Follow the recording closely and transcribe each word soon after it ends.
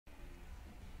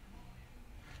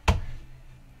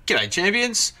G'day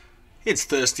champions, it's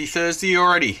Thirsty Thursday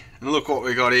already, and look what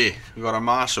we got here. We've got a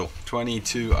Marshall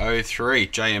 2203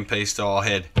 JMP style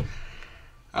head.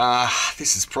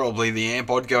 This is probably the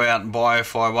amp I'd go out and buy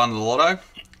if I won the lotto.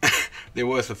 They're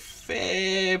worth a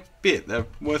fair bit, they're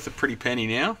worth a pretty penny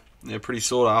now, they're pretty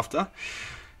sought after.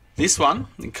 This one,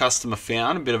 the customer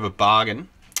found a bit of a bargain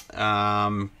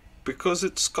because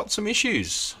it's got some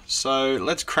issues. So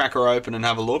let's crack her open and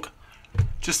have a look.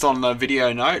 Just on the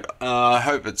video note, I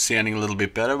hope it's sounding a little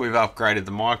bit better. We've upgraded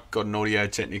the mic, got an Audio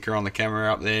Technica on the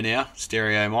camera up there now,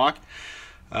 stereo mic.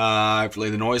 Hopefully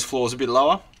the noise floor is a bit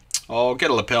lower. I'll get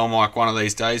a lapel mic one of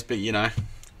these days, but you know.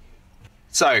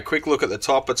 So, quick look at the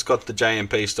top. It's got the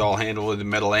JMP style handle with the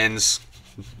metal ends,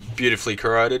 beautifully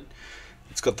corroded.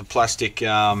 It's got the plastic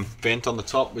vent on the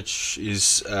top, which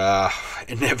is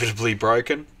inevitably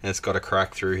broken. It's got a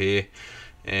crack through here,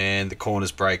 and the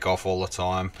corners break off all the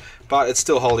time, but it's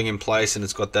still holding in place, and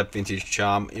it's got that vintage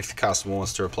charm. If the customer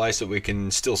wants to replace it, we can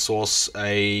still source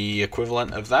a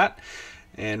equivalent of that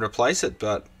and replace it,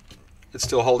 but it's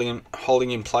still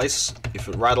holding in place. If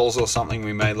it rattles or something,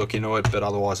 we may look into it, but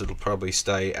otherwise it'll probably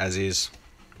stay as is.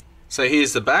 So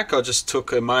here's the back. I just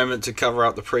took a moment to cover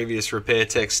up the previous repair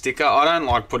tech sticker. I don't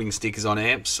like putting stickers on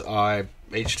amps,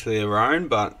 each to their own,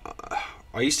 but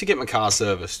I used to get my car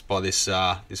serviced by this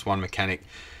one mechanic.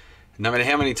 No matter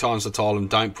how many times I told him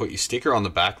don't put your sticker on the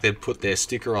back, they'd put their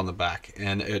sticker on the back,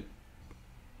 and it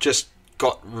just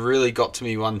really got to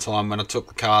me one time when I took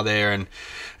the car there, and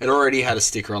it already had a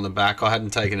sticker on the back. I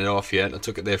hadn't taken it off yet. I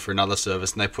took it there for another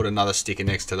service, and they put another sticker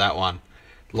next to that one,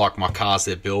 like my car's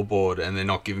their billboard, and they're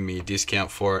not giving me a discount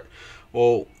for it.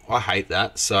 Well, I hate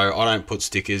that, so I don't put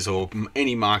stickers or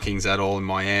any markings at all in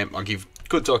my amp. I give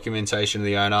good documentation to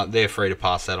the owner. They're free to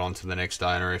pass that on to the next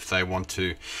owner if they want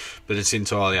to, but it's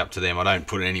entirely up to them. I don't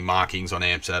put any markings on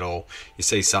amps at all. You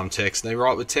see some text, and they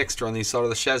write with texture on the inside of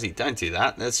the chassis. Don't do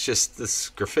that. That's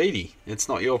graffiti. It's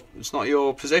not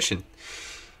your possession.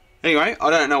 Anyway, I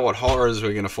don't know what horrors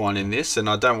we're going to find in this, and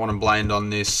I don't want to blame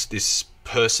on this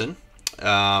person,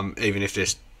 even if they're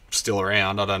still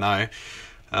around. I don't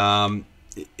know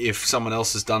if someone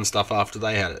else has done stuff after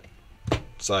they had it.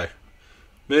 So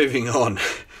moving on.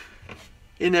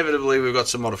 Inevitably, we've got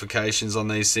some modifications on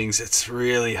these things. It's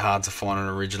really hard to find an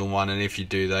original one, and if you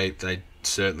do, they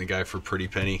certainly go for a pretty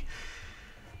penny.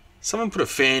 Someone put a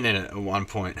fan in it at one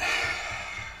point.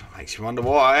 Makes you wonder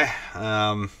why.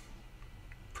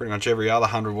 Pretty much every other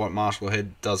 100-watt Marshall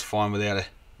head does fine without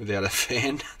a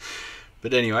fan.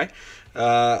 But anyway,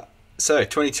 so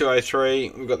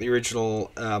 2203. We've got the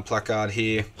original placard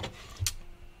here.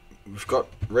 We've got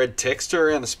red texture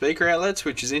around the speaker outlets,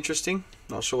 which is interesting.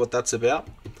 Not sure what that's about.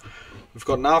 We've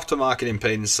got an aftermarket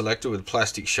impedance selector with a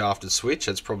plastic shafted switch.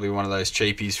 That's probably one of those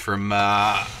cheapies from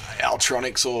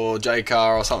Altronics or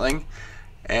JCar or something.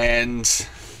 And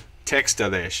texture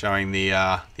there showing the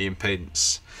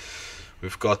impedance.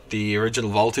 We've got the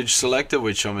original voltage selector,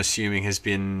 which I'm assuming has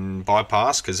been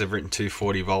bypassed because they've written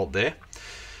 240 volt there.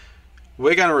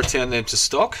 We're going to return them to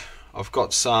stock. I've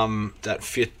got some that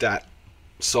fit that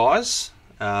size,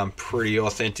 pretty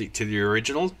authentic to the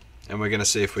original, and we're going to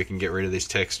see if we can get rid of this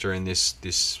texture and this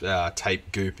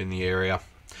tape goop in the area,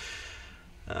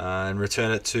 and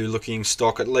return it to looking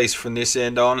stock, at least from this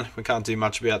end on. We can't do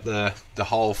much about the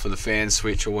hole for the fan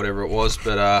switch or whatever it was,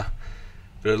 but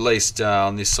at least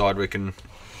on this side we can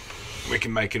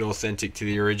make it authentic to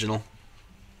the original.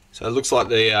 So it looks like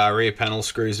the rear panel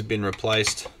screws have been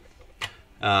replaced.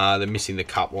 They're missing the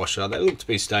cup washer. They look to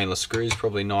be stainless screws,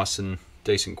 probably nice and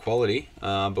decent quality,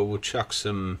 but we'll chuck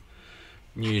some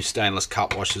new stainless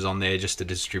cup washers on there just to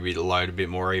distribute the load a bit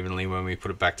more evenly when we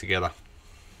put it back together.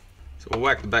 So we'll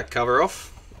whack the back cover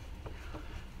off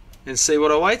and see what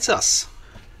awaits us.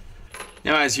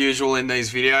 Now, as usual in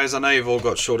these videos, I know you've all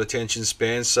got short attention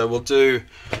spans, so we'll do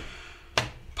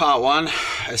part 1,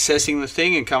 assessing the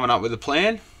thing and coming up with a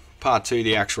plan. Part 2,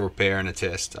 the actual repair and a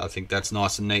test. I think that's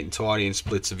nice and neat and tidy and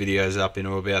splits the videos up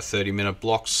into about 30-minute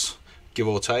blocks, give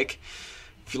or take.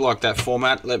 If you like that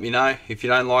format, let me know. If you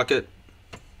don't like it,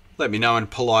 let me know in a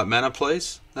polite manner,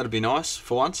 please. That'd be nice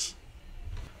for once.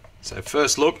 So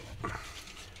first look.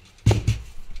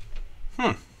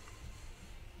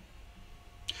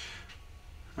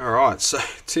 Alright, so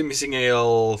 2 missing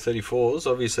EL34s.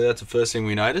 Obviously that's the first thing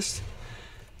we noticed.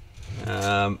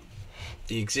 The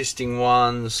existing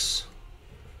ones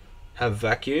have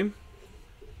vacuum.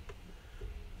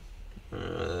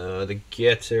 The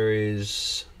getter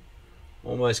is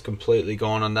almost completely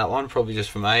gone on that one, probably just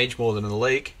from age more than a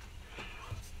leak.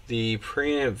 The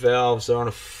preamp valves are on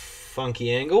a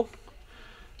funky angle,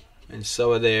 and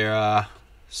so are their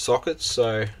sockets,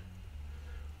 so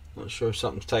Not sure if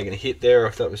something's taken a hit there or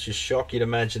if that was just shock. You'd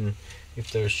imagine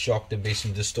if there was shock there'd be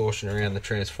some distortion around the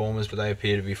transformers, but they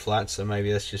appear to be flat, so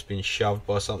maybe that's just been shoved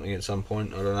by something at some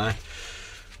point. I don't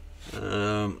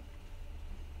know.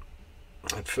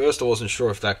 At first I wasn't sure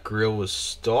if that grill was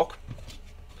stock.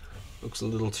 Looks a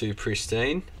little too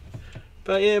pristine,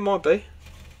 but yeah, it might be.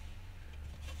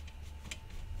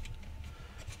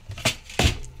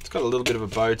 It's got a little bit of a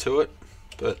bow to it,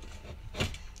 but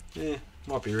yeah,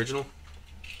 might be original.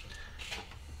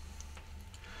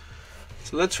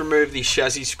 So let's remove the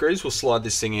chassis screws. We'll slide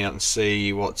this thing out and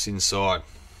see what's inside.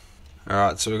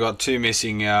 Alright, so we've got two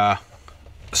missing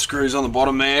screws on the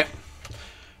bottom there,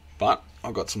 but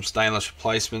I've got some stainless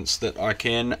replacements that I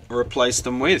can replace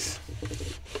them with.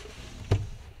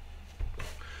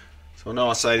 So I know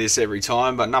I say this every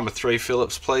time, but number 3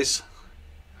 Phillips please,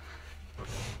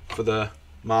 for the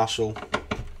Marshall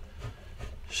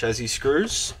chassis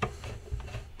screws.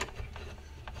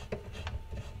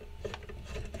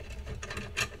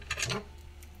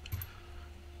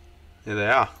 There they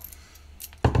are.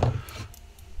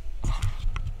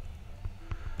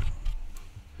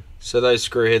 So those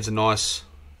screw heads are nice,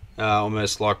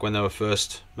 almost like when they were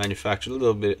first manufactured. A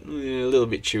little bit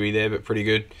chewy there, but pretty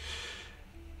good.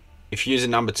 If you use a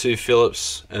number 2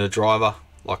 Phillips and a driver,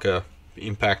 like a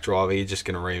impact driver, you're just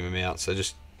going to ream them out. So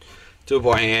just do it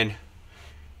by hand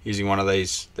using one of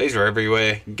these. These are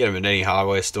everywhere. You can get them in any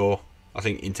hardware store, I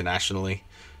think internationally.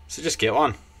 So just get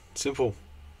one. Simple.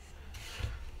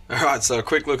 Alright, so a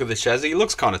quick look at the chassis. It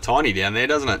looks kind of tiny down there,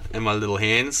 doesn't it? In my little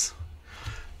hands.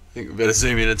 I think we better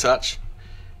zoom in a touch.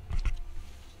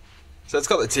 So it's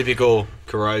got the typical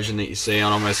corrosion that you see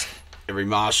on almost every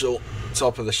Marshall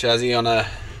top of the chassis on a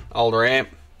older amp.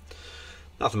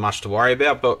 Nothing much to worry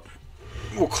about, but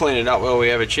we'll clean it up while we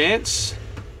have a chance.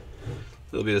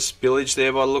 A little bit of spillage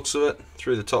there by the looks of it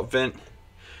through the top vent.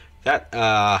 That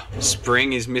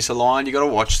spring is misaligned. You got to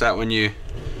watch that when you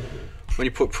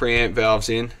put preamp valves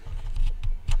in.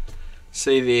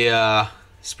 See the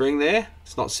spring there?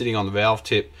 It's not sitting on the valve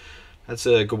tip. That's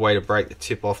a good way to break the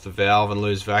tip off the valve and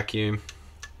lose vacuum.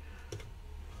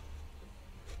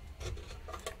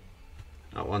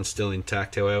 That one's still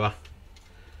intact, however.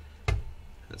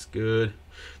 That's good.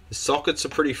 The sockets are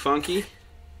pretty funky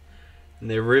and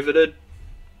they're riveted.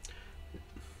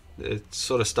 They're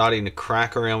sort of starting to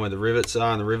crack around where the rivets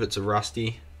are, and the rivets are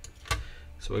rusty.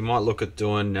 So we might look at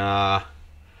doing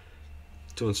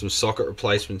some socket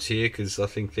replacements here, because I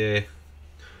think they're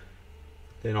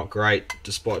not great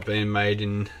despite being made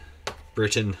in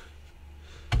Britain.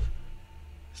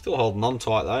 Still holding on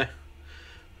tight though,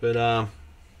 but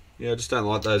yeah, I just don't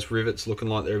like those rivets looking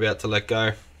like they're about to let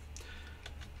go.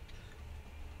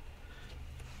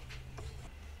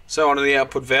 So onto the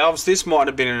output valves. This might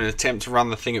have been an attempt to run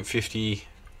the thing at 50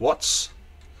 watts.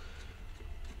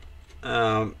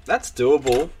 That's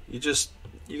doable.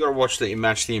 You got to watch that you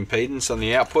match the impedance on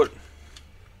the output.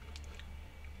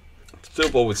 It's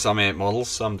doable with some amp models,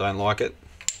 some don't like it.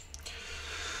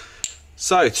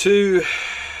 So to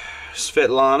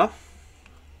Svetlana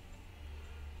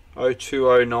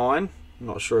 0209. I'm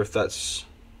not sure if that's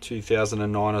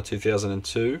 2009 or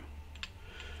 2002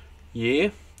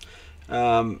 year.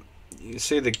 You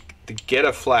see the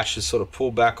getter flash is sort of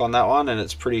pulled back on that one, and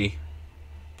it's pretty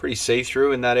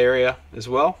see-through in that area as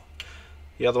well.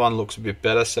 The other one looks a bit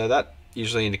better, so that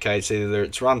usually indicates either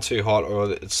it's run too hot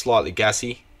or it's slightly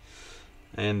gassy,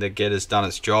 and the getter's done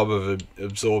its job of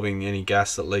absorbing any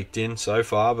gas that leaked in so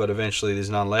far, but eventually there's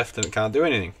none left and it can't do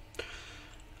anything.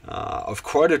 I've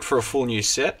quoted for a full new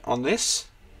set on this,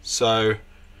 so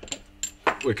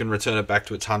we can return it back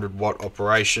to its 100-watt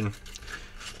operation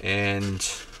and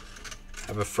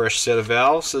have a fresh set of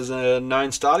valves as a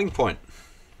known starting point.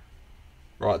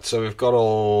 Right, so we've got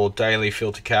all daily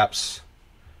filter caps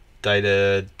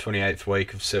dated 28th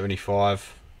week of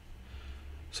 75.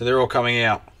 So they're all coming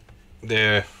out.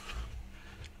 They're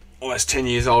almost 10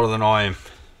 years older than I am.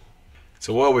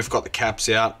 So while we've got the caps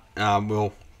out,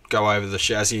 we'll go over the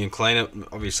chassis and clean it.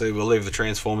 Obviously we'll leave the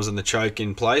transformers and the choke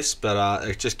in place, but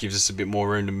it just gives us a bit more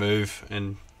room to move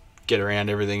and get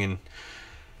around everything and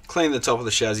clean the top of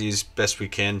the chassis as best we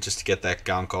can, just to get that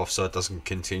gunk off so it doesn't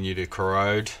continue to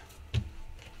corrode.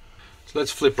 So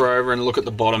let's flip her over and look at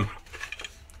the bottom.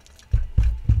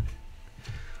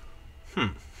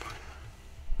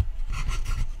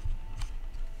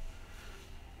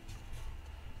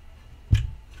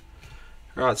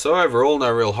 Right, so overall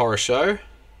no real horror show.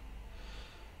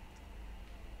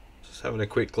 Just having a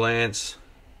quick glance.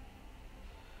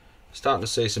 Starting to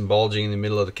see some bulging in the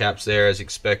middle of the caps there as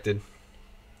expected.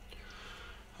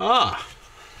 Alright,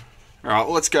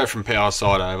 well, let's go from power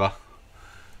side over.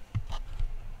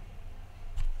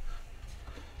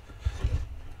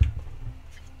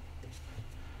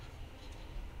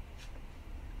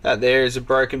 That there is a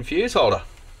broken fuse holder.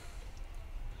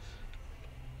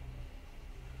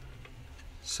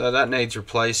 So that needs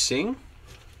replacing.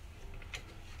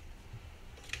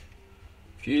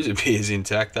 Fuse appears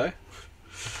intact though,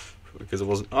 because it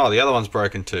wasn't. Oh, the other one's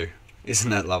broken too. Isn't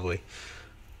that lovely?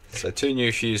 So 2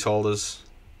 new fuse holders,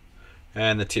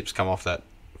 and the tips come off that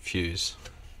fuse.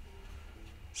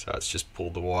 So it's just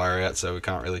pulled the wire out, so we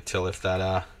can't really tell if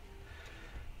that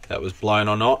that was blown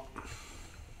or not.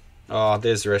 Oh,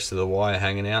 there's the rest of the wire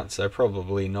hanging out, so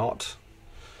probably not.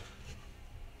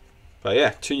 But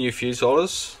yeah, 2 new fuse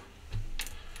holders.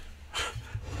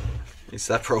 At least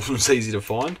that problem's easy to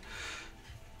find.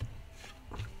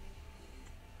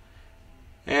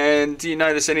 And do you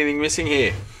notice anything missing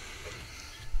here?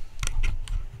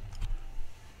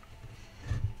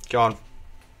 Go on.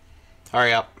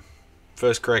 Hurry up.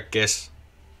 First correct guess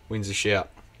wins a shout.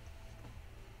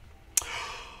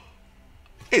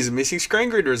 There's a missing screen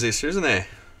grid resistor, isn't there?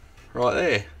 Right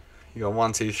there. You got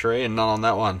 1, 2, 3 and none on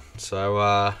that one.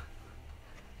 So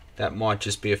that might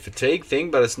just be a fatigue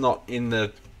thing, but it's not in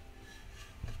the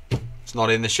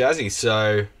chassis,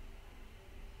 so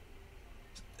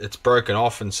it's broken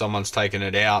off and someone's taken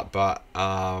it out, but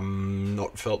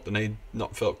not felt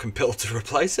compelled to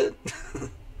replace it.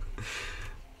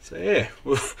 So yeah,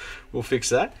 we'll fix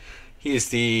that. Here's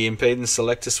the impedance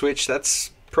selector switch.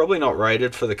 That's probably not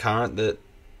rated for the current that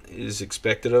is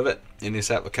expected of it in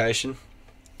this application,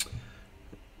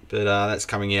 but that's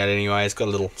coming out anyway. It's got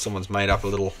a little, someone's made up a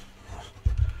little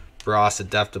brass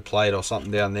adapter plate or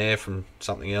something down there from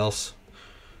something else,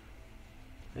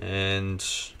 and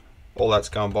all that's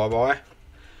going bye-bye.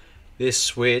 This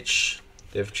switch,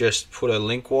 they've just put a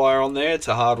link wire on there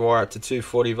to hardwire it to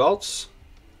 240 volts,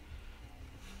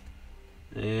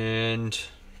 and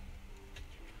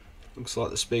looks like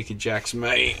the speaker jacks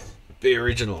may be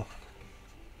original.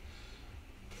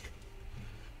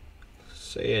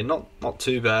 So yeah, not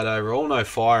too bad overall. No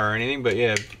fire or anything, but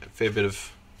yeah, a fair bit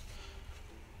of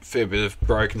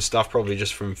broken stuff, probably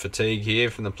just from fatigue here,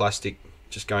 from the plastic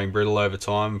just going brittle over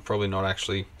time. Probably not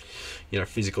actually, you know,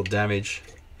 physical damage.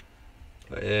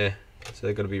 But yeah, so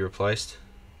they've got to be replaced.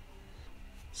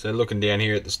 So looking down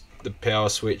here at the power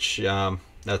switch,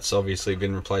 that's obviously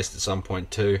been replaced at some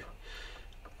point too.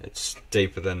 It's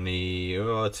deeper than the,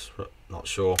 it's not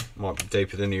sure, might be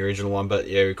deeper than the original one, but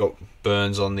yeah, we've got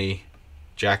burns on the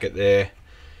jacket there,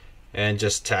 and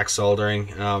just tack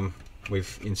soldering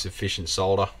with insufficient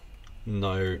solder.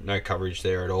 No coverage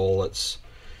there at all. It's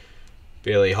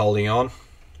barely holding on.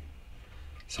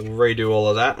 So we'll redo all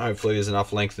of that. Hopefully there's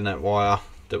enough length in that wire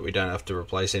that we don't have to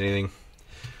replace anything.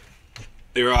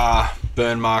 There are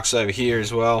burn marks over here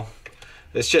as well.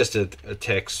 It's just a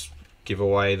text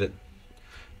giveaway that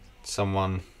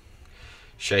someone,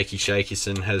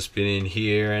 Shakyson, has been in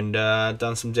here and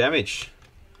done some damage.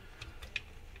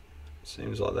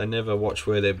 Seems like they never watch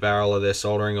where their barrel of their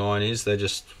soldering iron is. They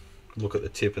just look at the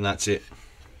tip and that's it.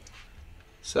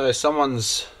 So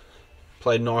someone's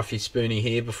played knifey spoony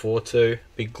here before too.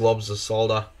 Big globs of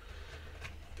solder,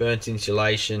 burnt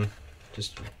insulation,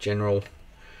 just general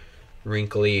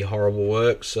wrinkly, horrible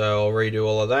work. So I'll redo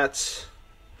all of that.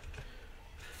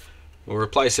 We'll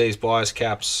replace these bias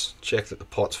caps, check that the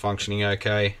pot's functioning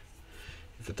okay.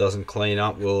 If it doesn't clean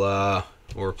up, we'll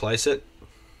replace it.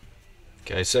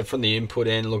 Okay, so from the input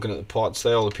end, looking at the pots,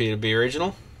 they all appear to be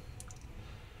original.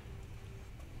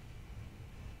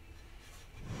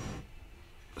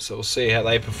 So we'll see how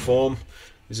they perform.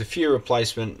 There's a few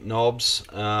replacement knobs.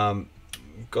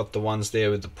 Got the ones there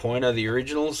with the pointer, the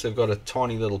originals. They've got a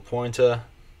tiny little pointer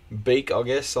beak, I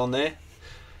guess, on there.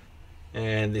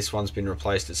 And this one's been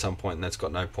replaced at some point, and that's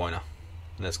got no pointer.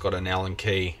 And that's got an Allen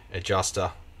key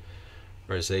adjuster,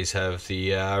 whereas these have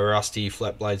the rusty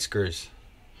flat blade screws.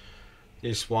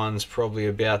 This one's probably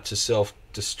about to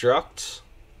self-destruct.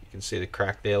 You can see the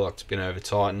crack there, like it's been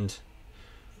over-tightened.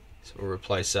 So we'll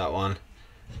replace that one.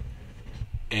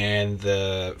 And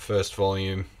the first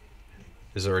volume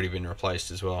has already been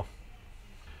replaced as well.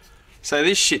 So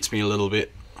this shits me a little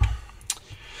bit.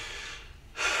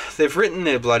 They've written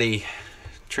their bloody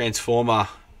transformer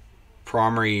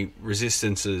primary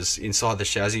resistances inside the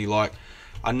chassis like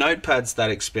a notepad's that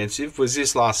expensive. Was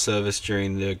this last serviced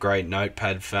during the great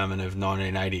notepad famine of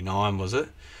 1989, was it?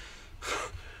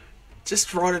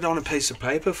 Just write it on a piece of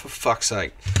paper, for fuck's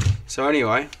sake. So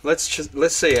anyway, let's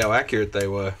see how accurate they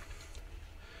were.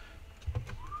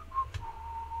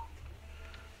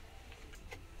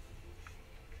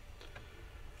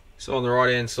 So on the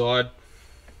right hand side,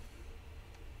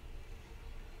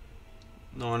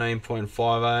 19.5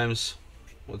 ohms.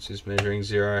 What's this measuring?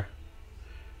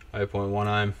 0.1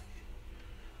 ohm.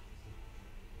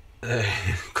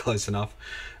 Close enough.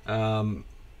 On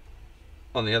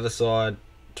the other side,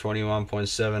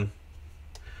 21.7.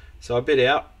 So a bit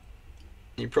out.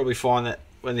 You probably find that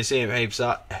when this amp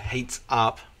heats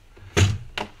up,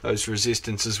 those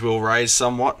resistances will raise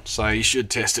somewhat. So you should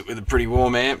test it with a pretty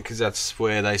warm amp, because that's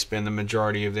where they spend the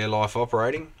majority of their life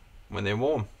operating, when they're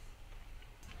warm.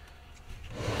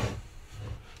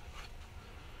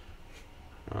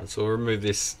 Alright, so we'll remove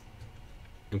this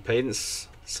impedance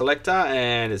selector,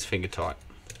 and it's finger tight.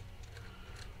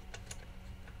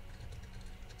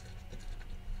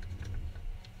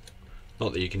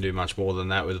 Not that you can do much more than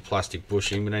that with a plastic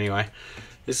bushing, but anyway,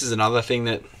 this is another thing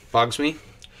that bugs me.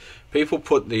 People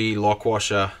put the lock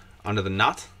washer under the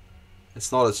nut.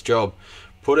 It's not its job.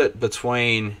 Put it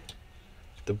between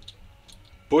the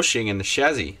bushing and the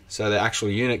chassis so the actual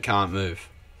unit can't move.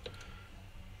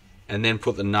 And then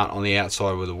put the nut on the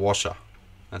outside with a washer.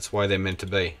 That's the way they're meant to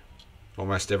be.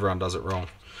 Almost everyone does it wrong.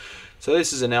 So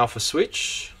this is an alpha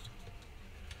switch.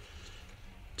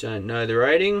 Don't know the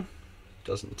rating.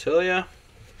 Doesn't tell you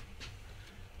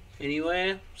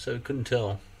anywhere, so couldn't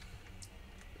tell.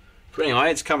 But anyway,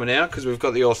 it's coming out because we've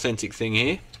got the authentic thing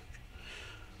here.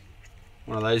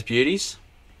 One of those beauties.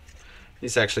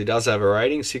 This actually does have a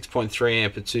rating, 6.3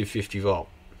 amp at 250 volt.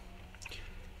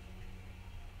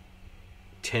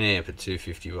 10 amp at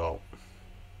 250 volt.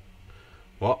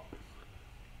 What?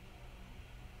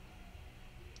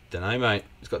 Dunno, mate.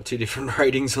 It's got two different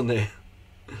ratings on there.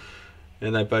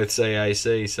 And they both say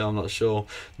AC, so I'm not sure.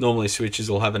 Normally switches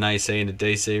will have an AC and a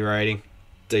DC rating.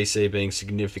 DC being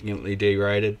significantly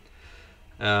derated,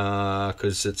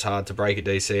 because it's hard to break a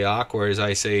DC arc, whereas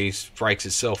AC breaks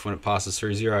itself when it passes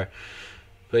through zero.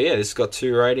 But yeah, this has got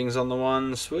two ratings on the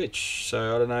one switch,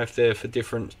 so I don't know if they're for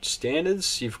different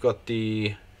standards. You've got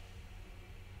the...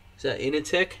 is that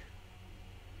Intertech?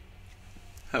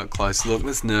 Have a close look.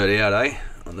 Let's nerd out, eh?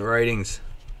 On the ratings.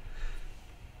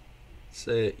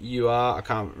 So UR, I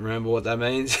can't remember what that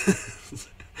means.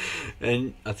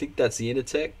 And I think that's the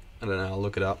Intertech. I don't know, I'll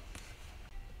look it up.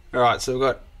 Alright, so we've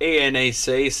got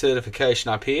ENEC certification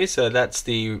up here, so that's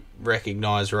the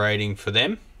recognised rating for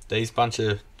them, these bunch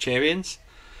of champions.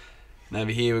 And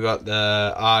over here we've got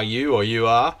the RU or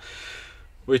UR,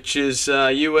 which is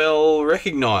UL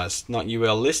recognised, not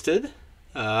UL listed.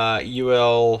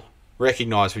 UL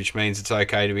recognised, which means it's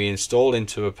okay to be installed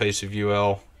into a piece of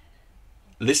UL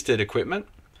listed equipment,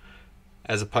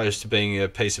 as opposed to being a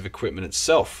piece of equipment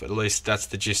itself. At least that's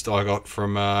the gist I got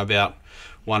from about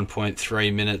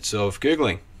 1.3 minutes of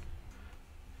Googling.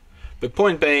 But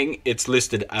point being, it's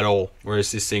listed at all,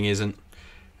 whereas this thing isn't,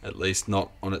 at least not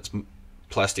on its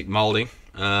plastic moulding.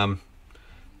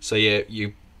 So yeah,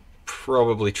 you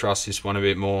probably trust this one a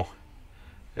bit more.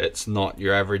 It's not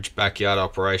your average backyard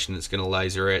operation that's going to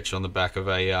laser etch on the back of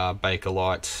a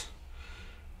Bakelite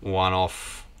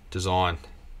one-off design.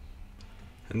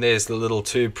 And there's the little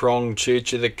two-pronged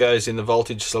chucher that goes in the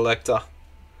voltage selector.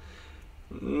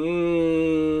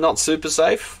 Not super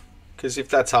safe, because if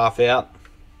that's half out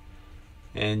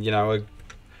and, you know, a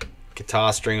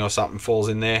guitar string or something falls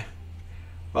in there,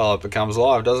 well, it becomes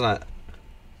live, doesn't it?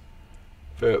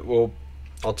 But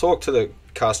I'll talk to the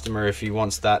customer if he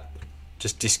wants that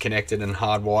just disconnected and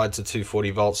hardwired to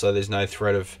 240 volts, so there's no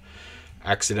threat of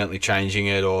accidentally changing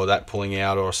it or that pulling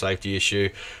out or a safety issue.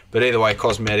 But either way,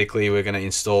 cosmetically, we're going to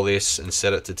install this and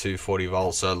set it to 240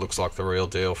 volts so it looks like the real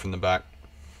deal from the back.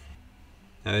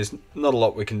 Now, there's not a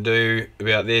lot we can do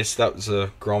about this. That was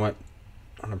a grommet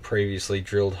on a previously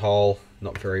drilled hole,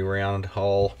 not very round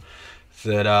hole,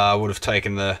 that would have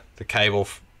taken the cable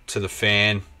to the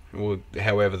fan,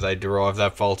 however they derive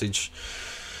that voltage.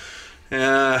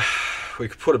 We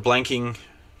could put a blanking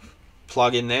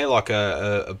plug in there, like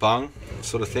a bung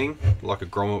sort of thing, like a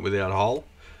grommet without a hole,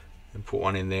 and put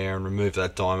one in there and remove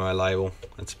that dymo label.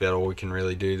 That's about all we can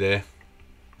really do there.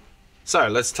 So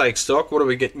let's take stock. What are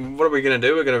we going to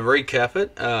do? We're going to recap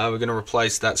it. We're going to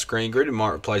replace that screen grid. We might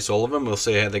replace all of them. We'll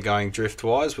see how they're going drift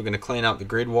wise. We're going to clean up the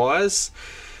grid wires.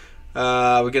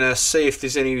 We're going to see if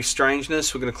there's any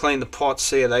strangeness. We're going to clean the pots,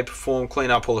 see how they perform,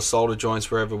 clean up all the solder joints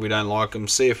wherever we don't like them,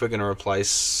 see if we're going to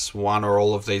replace one or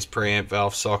all of these preamp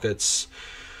valve sockets,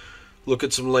 look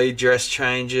at some lead dress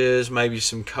changes, maybe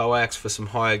some coax for some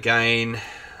higher gain,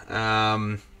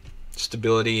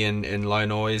 stability and low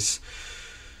noise.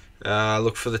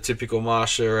 Look for the typical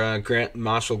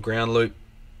Marshall ground loop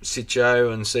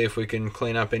sitcho and see if we can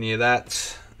clean up any of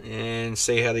that, and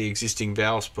see how the existing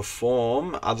valves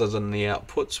perform other than the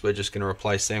outputs. We're just going to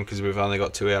replace them because we've only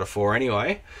got 2 out of 4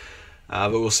 anyway. But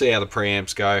we'll see how the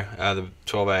preamps go, the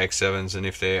 12AX7s, and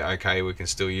if they're okay we can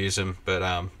still use them. But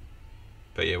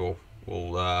yeah,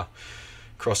 we'll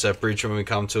cross that bridge when we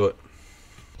come to it.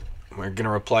 we're going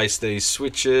to replace these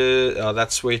switches,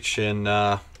 that switch,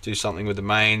 and do something with the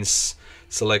mains.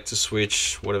 Select a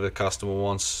switch, whatever the customer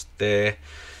wants there.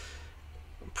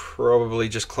 Probably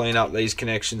just clean up these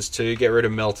connections too. Get rid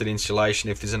of melted insulation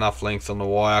if there's enough length on the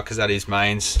wire, because that is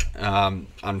mains,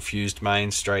 unfused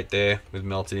mains straight there with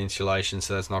melted insulation,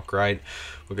 so that's not great.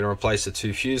 We're going to replace the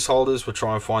 2 fuse holders. We'll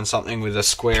try and find something with a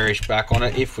squarish back on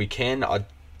it if we can. I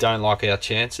don't like our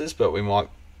chances, but we might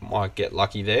get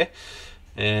lucky there,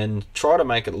 and try to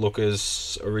make it look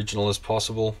as original as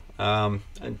possible, and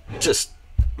just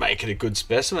make it a good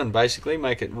specimen, basically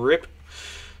make it rip.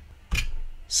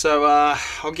 So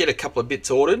I'll get a couple of bits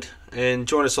ordered and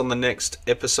join us on the next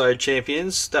episode,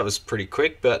 champions. That was pretty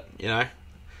quick, but you know,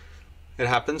 it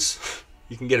happens.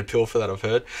 You can get a pill for that, I've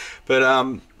heard.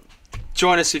 But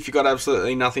join us if you've got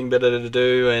absolutely nothing better to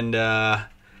do, and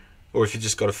or if you've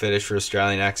just got a fetish for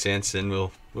Australian accents, and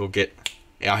we'll get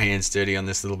our hands dirty on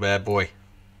this little bad boy.